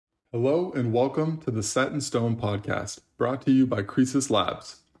Hello and welcome to the Set in Stone podcast, brought to you by Creasus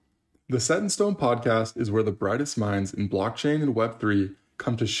Labs. The Set in Stone podcast is where the brightest minds in blockchain and Web3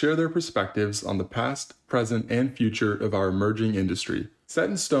 come to share their perspectives on the past, present, and future of our emerging industry. Set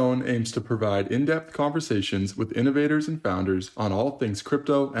in Stone aims to provide in-depth conversations with innovators and founders on all things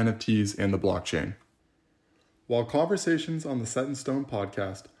crypto, NFTs, and the blockchain. While conversations on the Set in Stone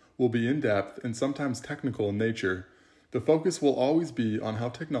podcast will be in-depth and sometimes technical in nature, the focus will always be on how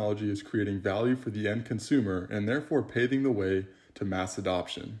technology is creating value for the end consumer and therefore paving the way to mass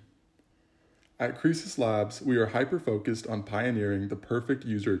adoption. At Creasus Labs, we are hyper-focused on pioneering the perfect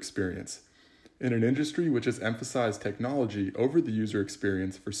user experience in an industry which has emphasized technology over the user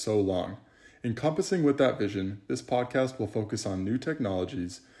experience for so long. Encompassing with that vision, this podcast will focus on new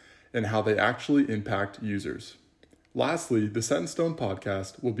technologies and how they actually impact users. Lastly, the Set in Stone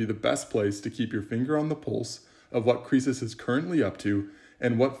podcast will be the best place to keep your finger on the pulse of what Creasus is currently up to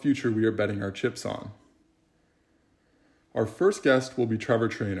and what future we are betting our chips on. Our first guest will be Trevor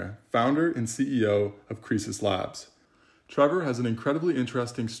Traina, founder and CEO of Creasus Labs. Trevor has an incredibly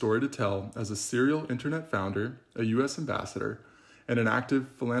interesting story to tell as a serial internet founder, a U.S. ambassador, and an active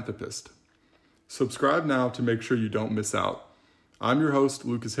philanthropist. Subscribe now to make sure you don't miss out. I'm your host,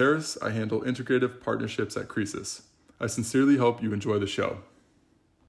 Lucas Harris. I handle integrative partnerships at Creasus. I sincerely hope you enjoy the show.